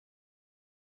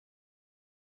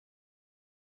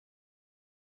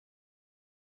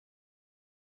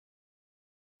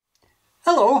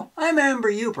Hello, I'm Amber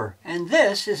Uper, and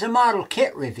this is a model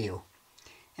kit review.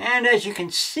 And as you can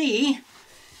see,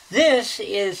 this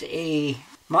is a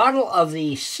model of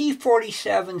the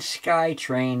C-47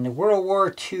 Skytrain, the World War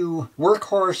II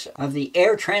workhorse of the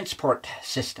air transport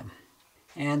system.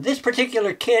 And this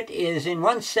particular kit is in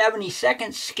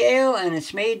 1/72nd scale, and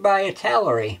it's made by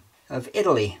Italeri of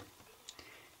Italy.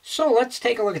 So let's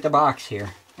take a look at the box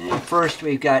here. And first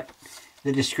we've got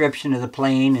the description of the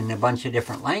plane in a bunch of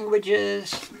different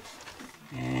languages.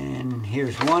 And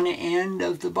here's one end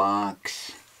of the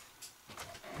box.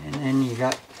 And then you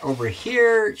got over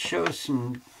here, it shows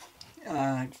some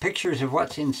pictures of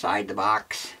what's inside the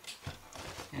box.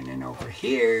 And then over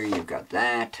here, you've got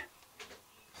that.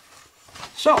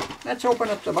 So, let's open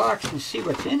up the box and see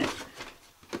what's in it.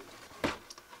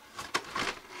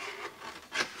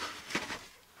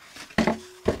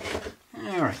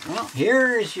 Alright, well,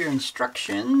 here's your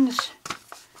instructions.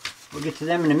 We'll get to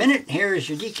them in a minute. Here's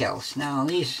your decals. Now,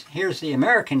 here's the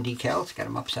American decals. Got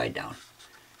them upside down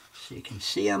so you can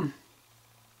see them.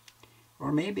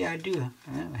 Or maybe I do.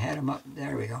 I had them up.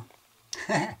 There we go.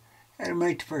 Had them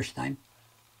right the first time.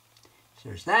 So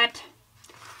there's that.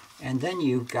 And then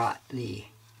you've got the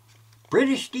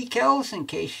British decals in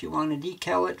case you want to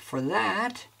decal it for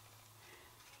that.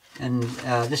 And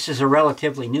this is a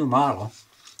relatively new model,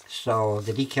 so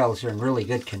the decals are in really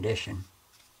good condition.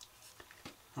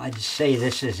 I'd say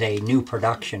this is a new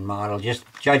production model, just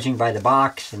judging by the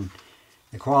box and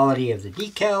the quality of the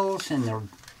decals and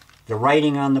the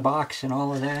writing on the box and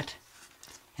all of that.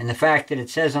 And the fact that it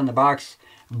says on the box,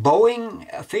 Boeing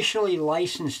officially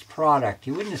licensed product.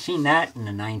 You wouldn't have seen that in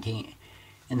the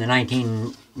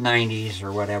 1990s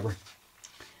or whatever.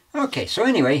 Okay, so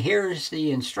anyway, here's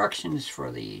the instructions for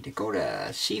the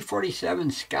Dakota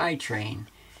C-47 Skytrain.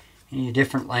 In the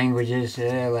different languages,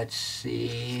 let's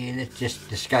see, it just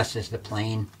discusses the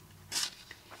plane.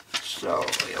 So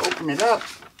we open it up,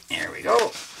 there we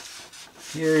go.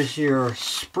 Here's your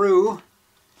sprue.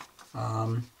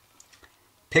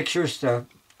 Pictures to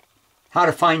how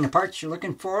to find the parts you're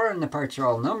looking for, and the parts are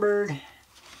all numbered.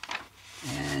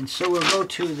 And so we'll go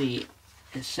to the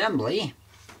assembly.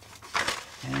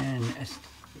 And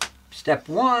step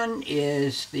one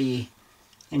is the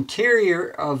interior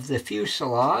of the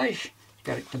fuselage. You've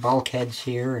got the bulkheads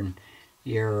here and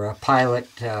your pilot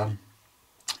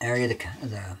area, the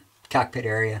cockpit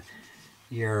area,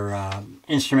 your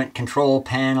instrument control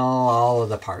panel, all of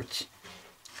the parts.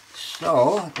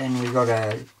 So then we go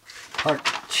to part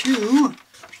two,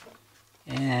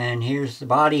 and here's the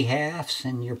body halves,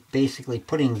 and you're basically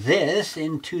putting this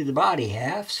into the body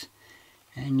halves,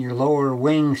 and your lower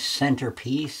wing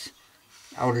centerpiece,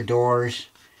 outer doors,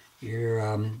 your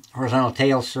horizontal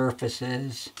tail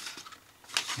surfaces.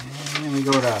 And then we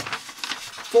go to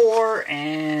 4,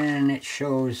 and it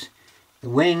shows the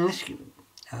wings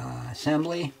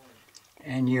assembly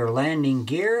and your landing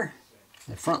gear,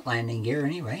 the front landing gear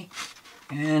anyway.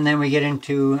 And then we get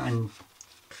into, on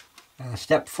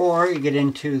step 4, you get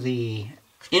into the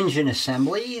engine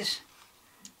assemblies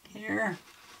here.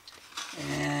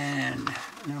 And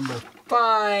number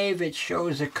 5, it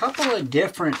shows a couple of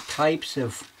different types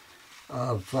of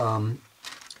the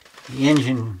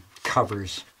engine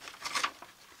covers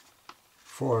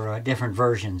for different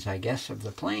versions, I guess, of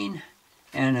the plane.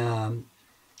 And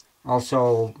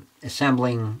also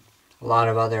assembling a lot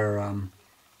of other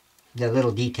the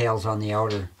little details on the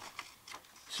outer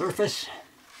surface.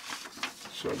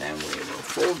 So then we will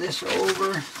fold this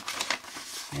over,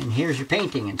 and here's your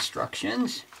painting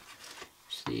instructions.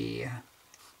 It's the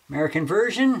American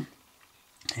version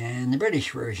and the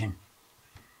British version.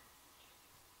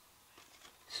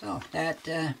 So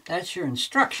that's your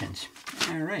instructions.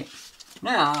 All right.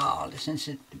 Now, since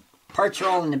the parts are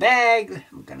all in the bag,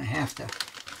 I'm going to have to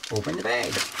open the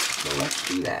bag. So let's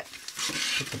do that.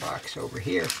 Put the box over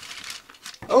here.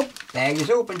 Oh, bag is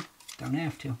open. Don't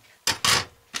have to.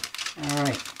 All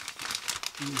right.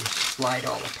 You just slide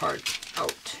all the parts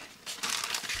out.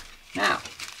 Now,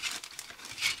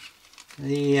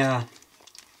 the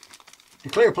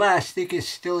clear plastic is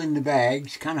still in the bag.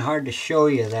 It's kind of hard to show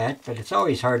you that, but it's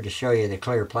always hard to show you the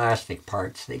clear plastic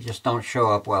parts. They just don't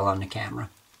show up well on the camera.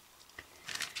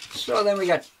 So then we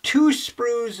got 2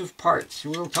 sprues of parts.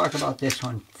 We'll talk about this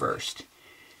one first.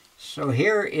 So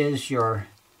here is your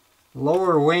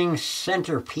lower wing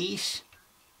centerpiece.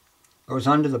 Goes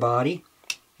under the body.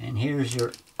 And here's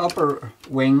your upper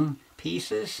wing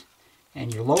pieces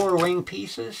and your lower wing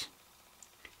pieces.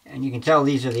 And you can tell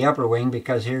these are the upper wing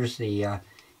because here's the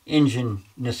engine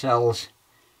nacelles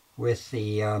with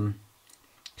the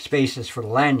spaces for the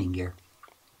landing gear.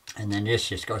 And then this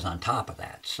just goes on top of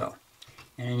that. So,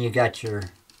 and then you got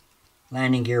your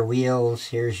landing gear wheels.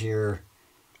 Here's your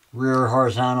rear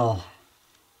horizontal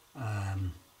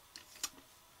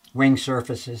wing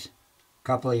surfaces. A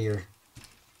couple of your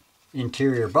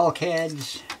interior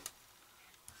bulkheads.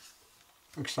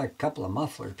 Looks like a couple of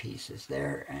muffler pieces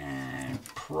there. And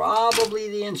probably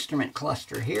the instrument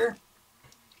cluster here.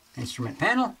 Instrument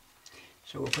panel.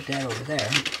 So we'll put that over there.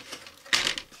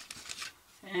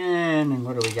 And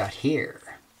what do we got here?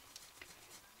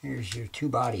 Here's your two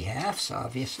body halves,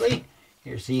 obviously.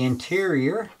 Here's the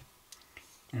interior.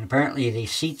 And apparently the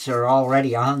seats are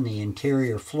already on the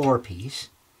interior floor piece.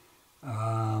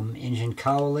 Engine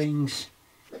cowlings.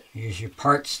 Here's your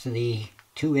parts to the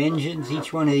two engines.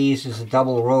 Each one of these is a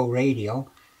double row radial.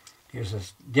 There's a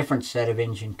different set of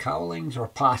engine cowlings, or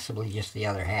possibly just the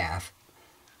other half.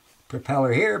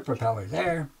 Propeller here, propeller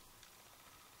there.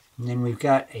 And then we've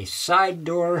got a side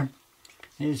door.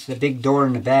 Here's the big door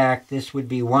in the back. This would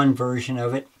be one version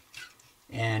of it.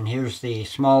 And here's the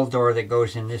small door that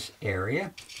goes in this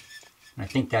area. I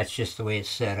think that's just the way it's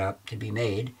set up to be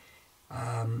made.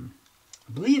 I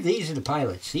believe these are the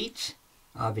pilot seats.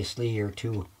 Obviously your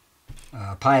two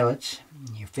pilots,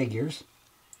 your figures.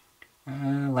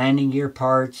 Landing gear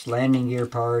parts,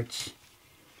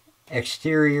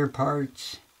 exterior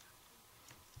parts.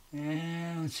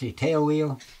 Let's see, tail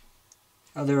wheel.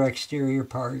 Other exterior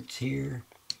parts here.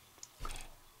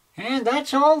 And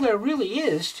that's all there really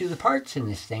is to the parts in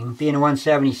this thing. Being a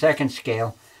 1/72nd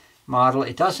scale model,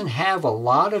 it doesn't have a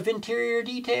lot of interior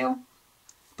detail,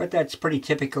 but that's pretty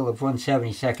typical of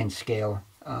 1/72nd scale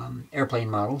airplane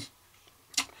models.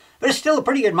 But it's still a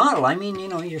pretty good model. I mean, you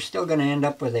know, you're still going to end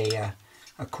up with a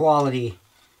quality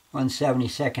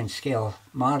 1/72nd scale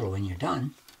model when you're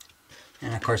done.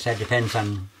 And of course that depends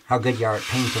on how good you are at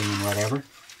painting and whatever.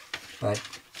 But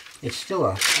it's still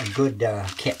a good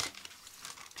kit.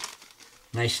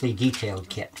 Nicely detailed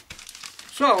kit.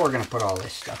 So we're going to put all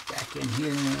this stuff back in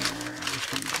here. Just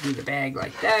going to do the bag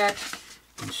like that.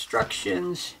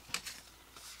 Instructions.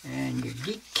 And your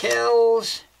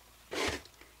decals.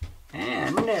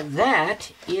 And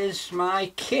that is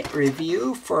my kit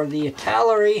review for the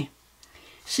Italeri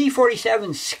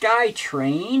C-47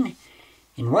 Skytrain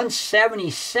in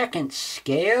 1/72nd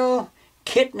scale,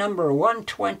 kit number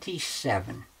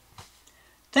 127.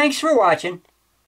 Thanks for watching.